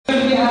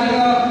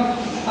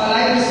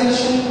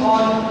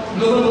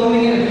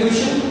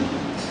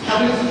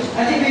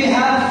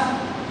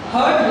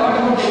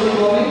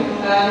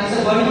and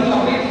it's a burning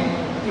topic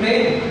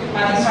today.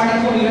 I think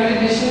starting from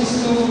United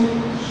Nations to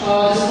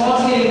the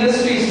small-scale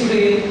industries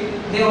today,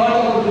 they all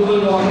talk about global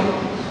warming.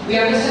 We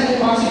understand the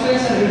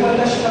consequence and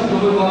repercussion of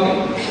global warming.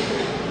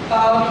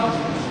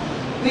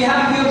 We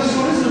have a few of the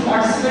students who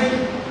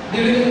participate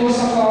during the course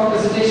of our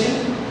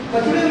presentation.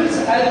 But today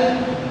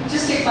I'll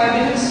just take 5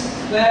 minutes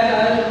where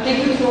I'll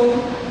take you through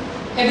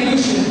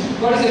evolution.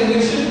 What is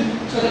evolution?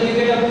 So that you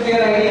get a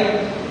clear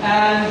idea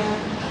and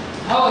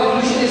how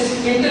evolution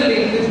is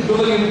interlinked with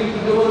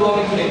global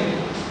warming today.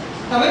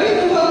 Now when we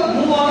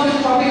move on to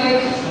a topic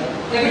like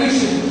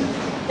evolution.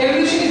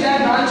 Evolution is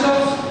that branch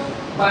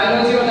of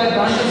biology or that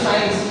branch of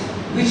science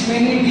which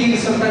mainly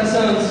deals or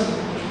concerns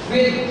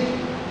with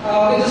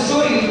a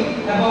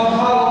story about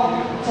how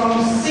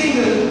from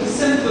single,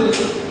 simple,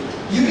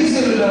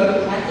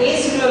 unicellular and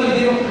acellular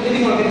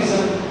living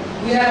organism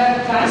we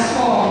have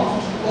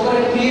transformed over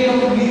a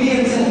period of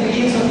millions and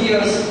billions of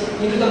years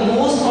into the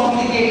most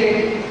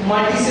complicated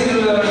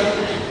multicellular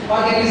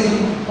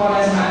organism called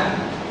as man.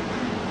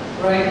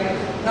 Right?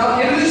 Now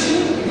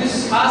evolution, if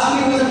you ask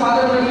me who is the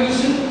father of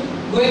evolution,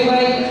 going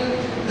by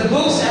the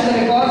books and the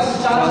records,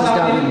 Charles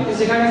Darwin is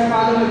regarded as the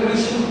father of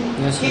evolution.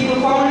 Yes, he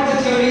propounded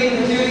the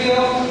theory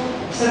of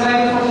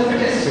survival for the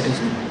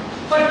fittest.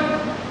 But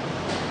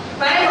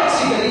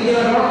paradoxically, there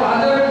are a lot of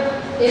other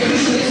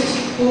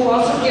evolutionists who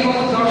also came up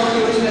with a lot of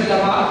theories like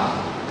Lamarck,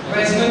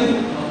 Weismann,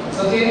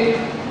 okay,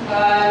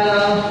 and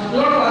a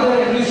lot of other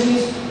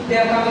evolutionists, they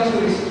have come with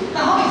theories.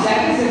 Now, how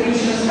exactly does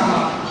evolution come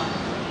up?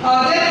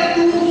 There are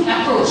two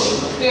approaches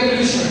to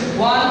evolution.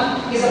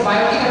 One is a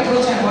biotic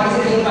approach and one is a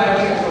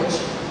abiotic approach.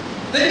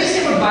 When we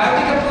say about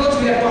biotic approach,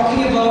 we are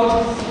talking about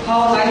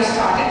how life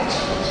started,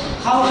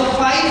 how the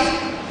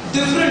 5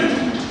 different,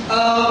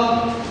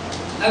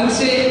 I would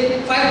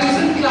say 5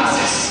 different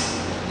classes,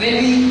 when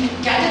we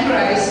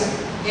categorize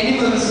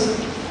animals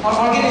or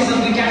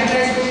organisms, we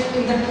categorize it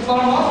in the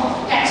form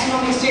of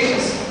taxonomic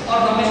status or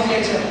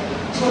nomenclature.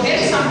 So there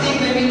is something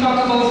when we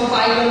talk about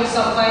phylum,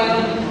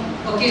 subphylum,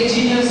 okay,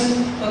 genus,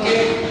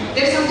 okay,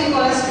 there is something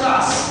called as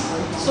class.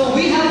 So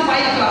we have 5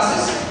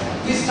 classes.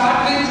 We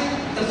start with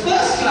the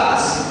first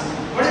class.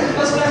 What is the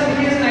first class? If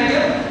you have an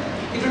idea,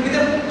 it will be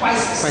the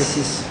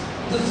Pisces.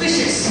 The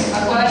fishes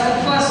are called as the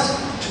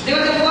first. They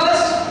were the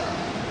first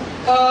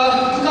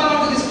to come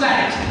onto this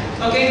planet.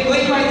 Okay,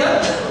 going by the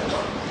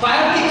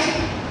biotic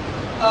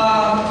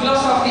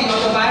philosophy or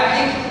the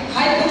biotic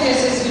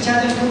hypothesis which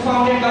has been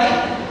propounded by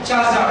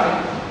Charles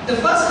Darwin. The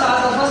first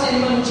class, the first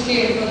animal which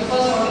came, or the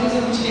first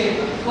organism which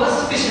came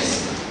was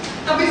fishes.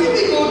 Now before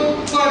we go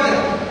further,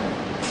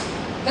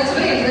 that's a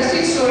very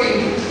interesting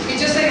story.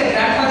 It's just like a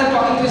grandfather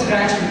talking to his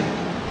grandchildren.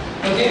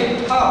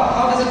 Okay,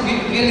 how does it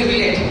really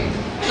relate?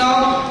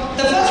 Now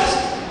the first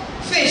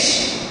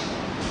fish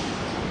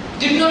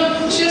did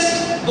not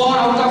just born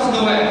out of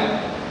nowhere.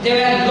 There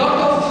were a lot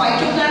of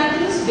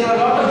phytoplanktons, there were a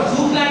lot of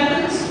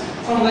zooplanktons,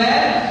 from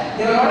where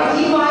there were a lot of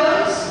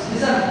ebions.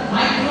 These are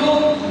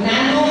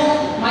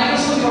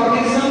microscopic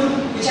organism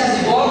which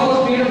has evolved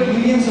over a period of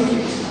millions of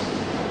years.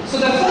 So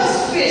the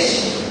first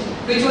fish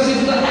which was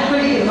into the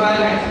aquatic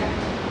environment,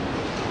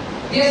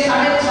 they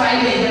started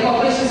thriving, the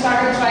population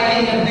started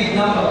thriving in a big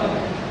number.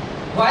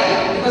 Why?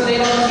 Because they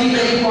got 3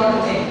 very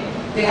important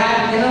things. They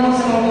had enormous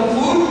amount of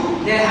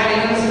food, they had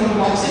enormous amount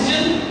of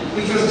oxygen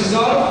which was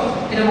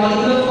dissolved in a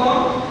molecular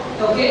form,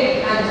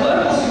 okay, and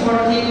third most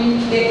important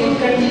thing, they could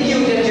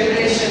continue their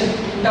generation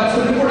in terms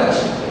of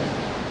reproduction.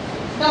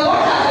 Now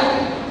what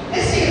happened?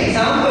 Let's take an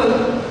example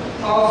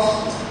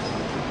of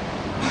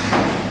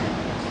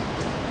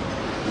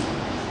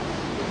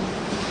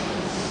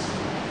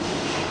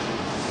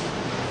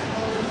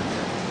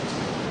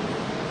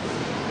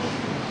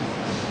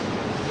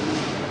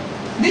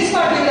this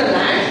part being the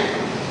land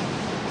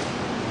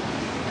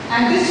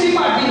and this 3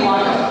 part being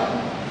water.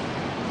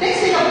 Let's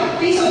take a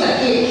piece of the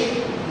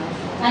cake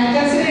and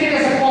consider it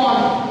as a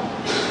pond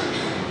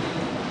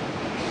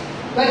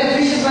where the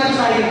fishes were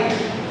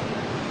thriving.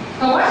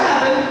 Now what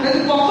happened when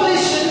the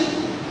population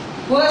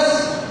was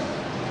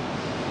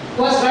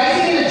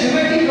rising in a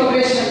geometric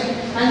progression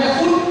and the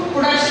food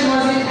production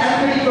was in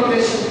arithmetic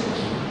progression?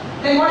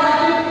 Then what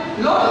happened?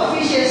 A lot of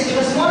fishes,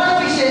 the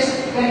smaller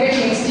fishes were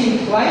getting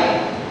extinct. Why?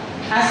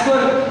 As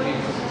per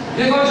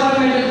Gregor John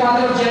Mendel,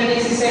 father of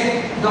genetics, he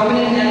said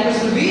dominant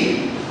animals will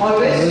be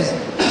always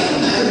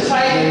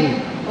thriving,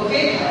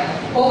 okay,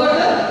 over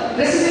the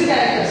recessive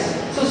characters.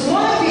 So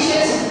smaller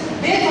fishes,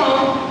 they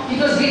found it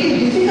was getting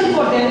difficult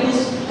for them to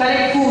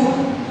collect food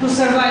to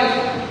survive.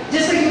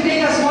 Just like you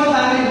take a small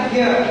family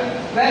here,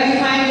 where you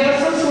find there are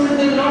some students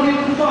they will not be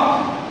able to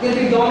talk, they will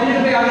be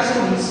dominated by other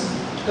students.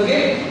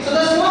 Okay, so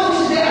the small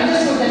fishes, they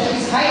understood that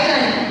it's high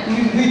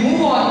time we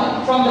move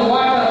on from the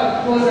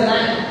water towards the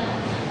land.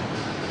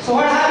 So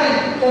what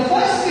happened? The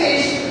first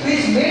fish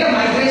which made a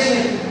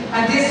migration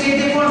and they stayed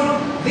there for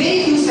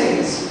very few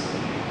seconds,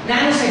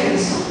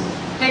 nanoseconds,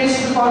 10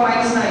 to the power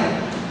minus 9.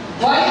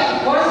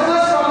 Why? What was the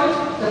first problem?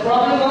 The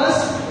problem was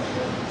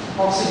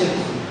oxygen.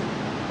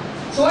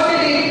 So what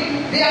they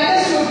did? They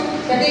understood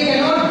that they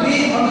cannot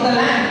breathe onto the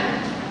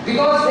land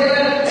because they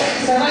were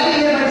surviving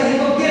here by the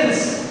help of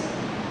gills.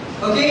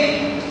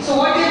 Okay? So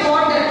what they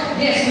thought that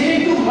yes, we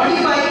need to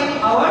modify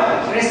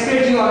our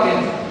respiratory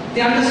organ.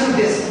 They understood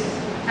this.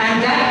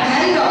 And that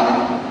carried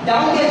on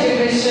down their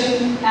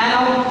generation, and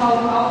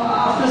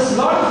after a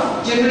lot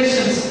of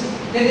generations,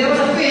 then there was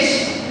a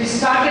fish which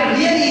started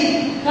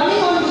really coming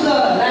onto the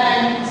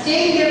land,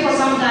 staying there for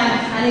some time,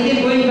 and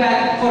again going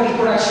back for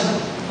reproduction,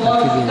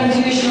 for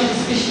continuation of the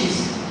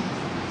species.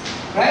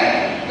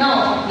 Right?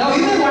 Now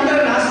you may wonder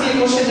and ask me a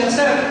question that,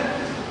 sir,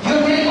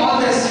 you're telling all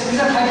this, these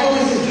are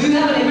hypotheses. Do you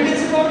have an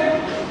evidence about it?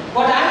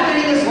 What I'm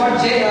telling is what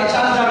Charles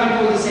Darwin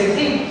told the same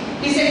thing.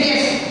 He said,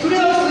 yes, today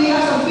also we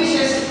have some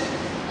fishes,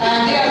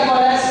 and they are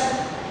called as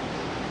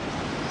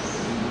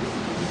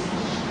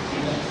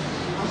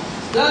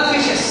the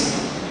fishes.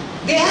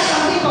 They have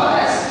something called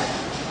as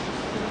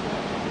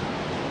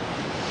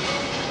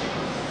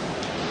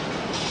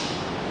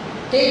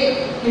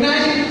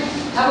imagine,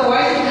 have a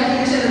wide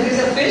imagination that there is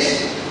a fish,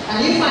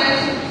 and you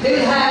find they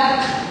will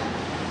have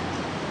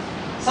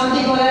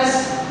something called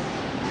as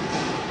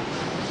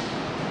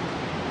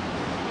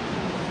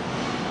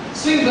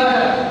swim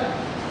bladder.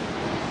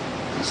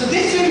 So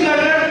this swim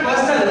bladder was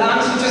the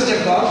lungs which was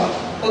developed,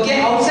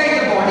 okay,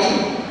 outside the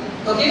body.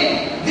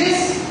 Okay,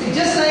 this is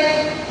just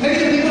like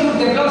maybe the people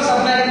who develop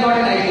submarine got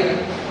an idea.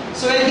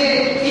 So when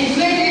they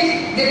inflate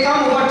it, they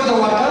come over to the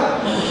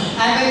water,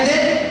 and when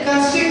they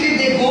constrict it,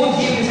 they go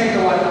deep inside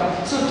the water.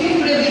 So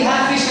till today we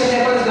have fish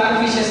that are called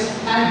lung fishes,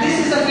 and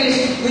this is a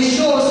fish which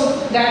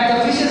shows that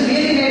the fishes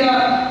really made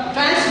a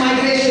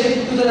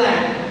transmigration to the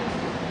land.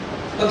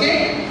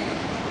 Okay.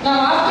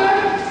 Now after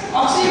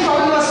oxygen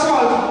problem was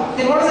solved,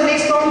 then what was the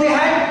next problem they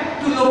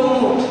had? To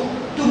locomote,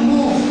 to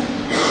move.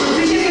 So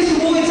fishes used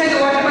to move inside the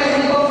water by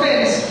help of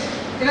fins.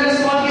 They were a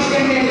small fish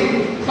can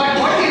maybe. But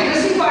what the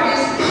interesting part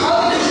is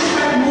how the fishes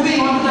started moving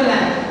onto the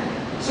land.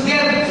 So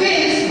their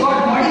fins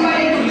got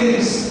modified into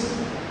limbs.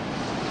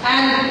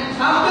 And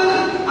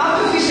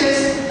after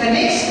fishes, the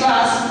next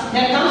class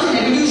that comes in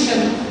evolution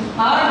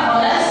are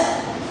called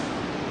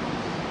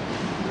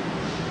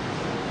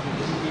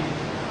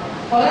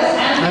as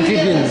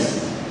amphibians.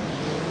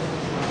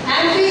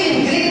 Amphi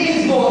in Greek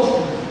means both,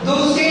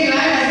 those who stay in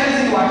land as well as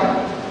in water.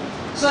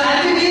 So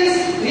amphibians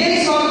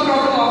really solve the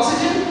problem of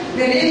oxygen,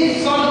 they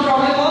really solve the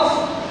problem of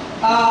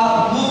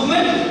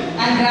movement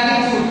and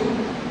grabbing food.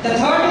 The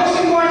third most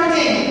important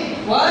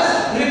thing was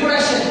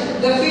reproduction.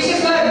 The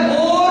fishes were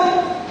more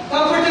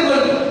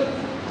comfortable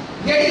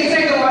getting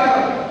inside the water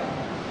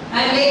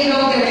and laying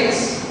down their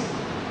eggs.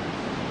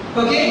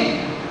 Okay?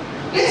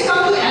 Let's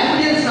come to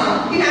amphibians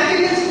now. In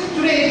amphibians,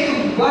 today if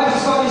you watch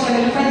Discovery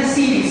Channel, you find the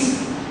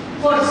seals.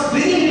 For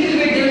breathing a little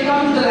bit, they will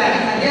come to the land,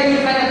 and there you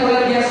will find a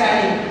polar bear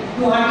standing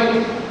to hunt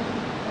it.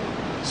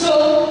 So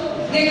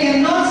they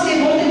cannot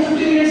stay more than 15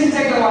 minutes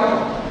inside the water.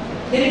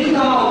 They need to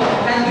come out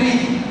and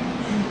breathe.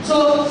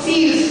 So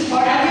seals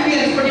or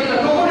amphibians,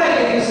 particular crocodile,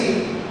 as you see.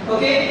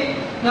 Okay.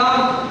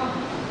 Now,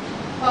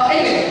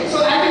 anyway,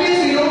 so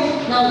amphibians, you know.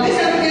 Now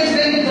this amphibians,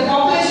 when the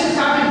population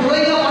started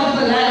growing up onto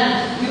the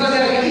land because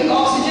they were getting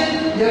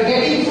oxygen, they were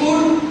getting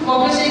food,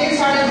 population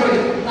started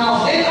growing.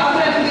 Now then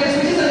after amphibians,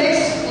 which is the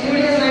next?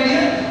 Anybody has an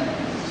idea?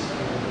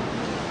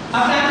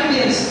 After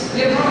amphibians, we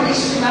have not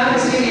reached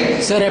mammals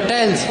yet. So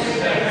reptiles.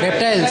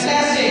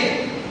 Fantastic.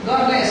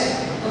 God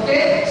bless.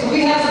 Okay, so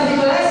we have something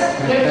called as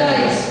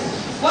reptiles.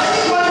 What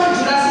is called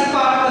Jurassic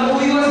Park? The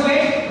movie was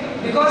made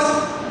because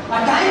a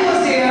time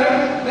was there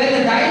when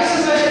the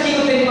dinosaurs were the king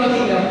of the animal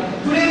kingdom.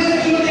 Today we are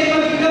the king of the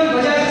animal kingdom.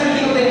 Bajaj is the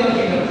king of the animal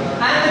kingdom.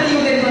 I am the king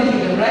of the animal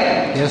kingdom,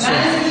 right? Yes, sir.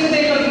 Man is the king of the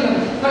animal kingdom.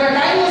 But a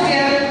time was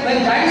there when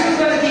dinosaurs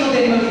were the king of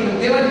the animal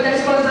kingdom.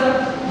 That's called the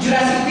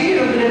Jurassic period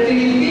or the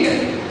reptilian period.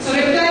 So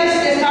reptiles,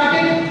 they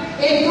started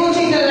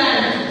encroaching the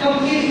land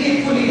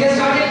completely, fully. They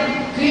started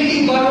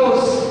creating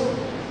burrows,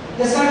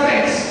 the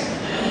serpents.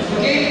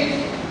 Okay.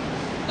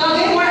 Now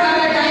then what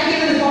happened at time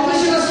when the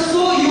population was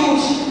so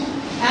huge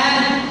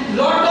and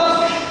lot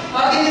of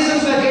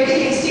organisms were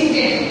getting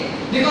extincted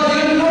because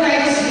there was no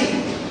diversity,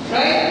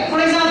 right? For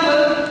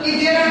example, if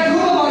there are a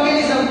group of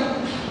organisms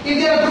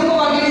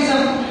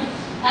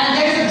and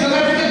there is a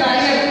geographical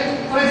barrier,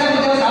 for example,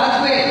 there was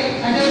earthquake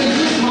and there was a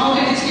huge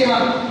mountain which came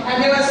up,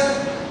 and then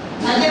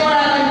what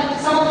happened?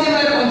 Some of them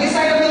were on this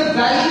side of the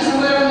valley, some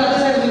were on the other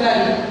side of the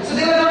valley. So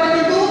they were not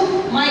able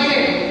to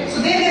migrate.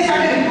 So then they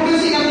started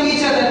reproducing among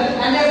each other,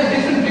 and there's a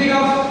different breed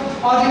of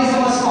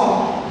organism was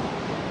formed.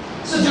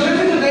 So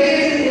geographical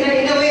barriers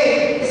in a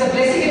way is a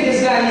blessing in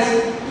disguise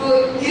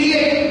to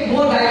create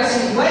more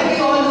diversity. Why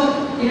we all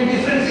look in a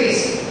different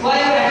face?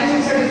 Why our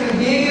attitudes are different,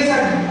 behaviors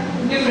are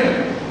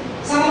different.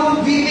 Some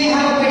of we may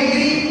have a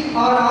pedigree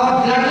or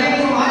our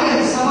bloodline from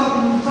Aryans, some are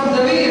from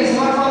Dravidians,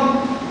 some are from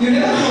you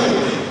never know,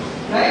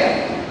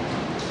 right?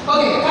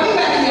 Okay, coming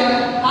back here,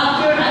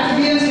 after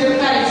amphibians,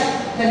 reptiles,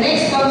 the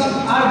next comes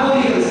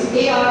arboreals.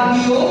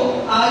 A-R-B-O-R-E-A-L-S.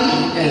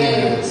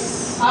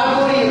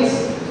 Arboreals.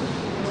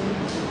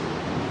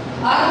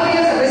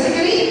 Arboreals are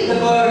basically the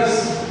birds.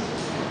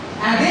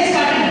 And they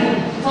started,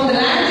 from the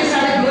land, they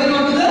started growing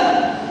onto the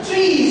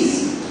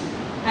trees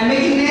and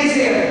making nests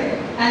there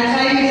and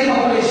climbing the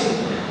population.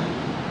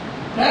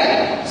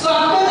 Right? So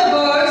after the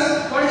birds,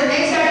 what is the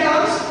next that comes?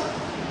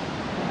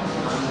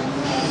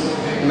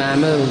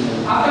 Mammals.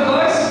 After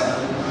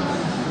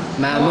birds?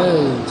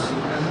 Mammals.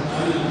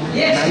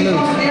 Yes,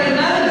 Mammals. they are